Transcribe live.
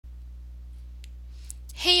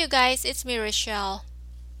Hey you guys, it's me Rochelle.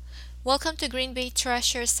 Welcome to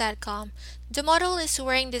Greenbaytreasures.com. The model is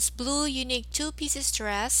wearing this blue unique two-pieces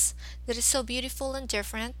dress that is so beautiful and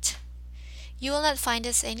different. You will not find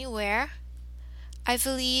this anywhere. I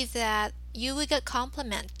believe that you will get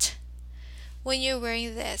compliment when you're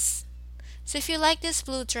wearing this. So if you like this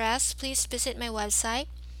blue dress, please visit my website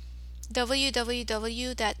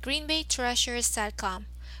www.greenbaytreasures.com.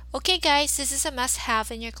 Okay guys, this is a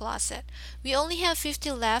must-have in your closet. We only have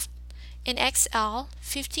 50 left in XL,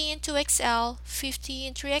 50 in 2XL, 50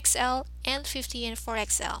 in 3XL, and 50 in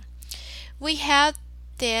 4XL. We have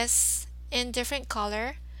this in different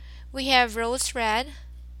color. We have rose red.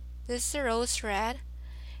 This is the rose red.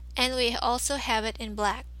 And we also have it in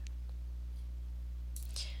black.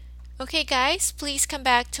 Okay guys, please come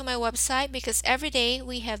back to my website because every day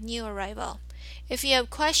we have new arrival. If you have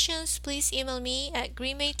questions, please email me at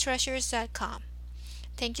greenbaytreasures.com.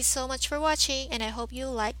 Thank you so much for watching and I hope you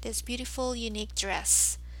like this beautiful unique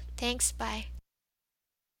dress. Thanks, bye.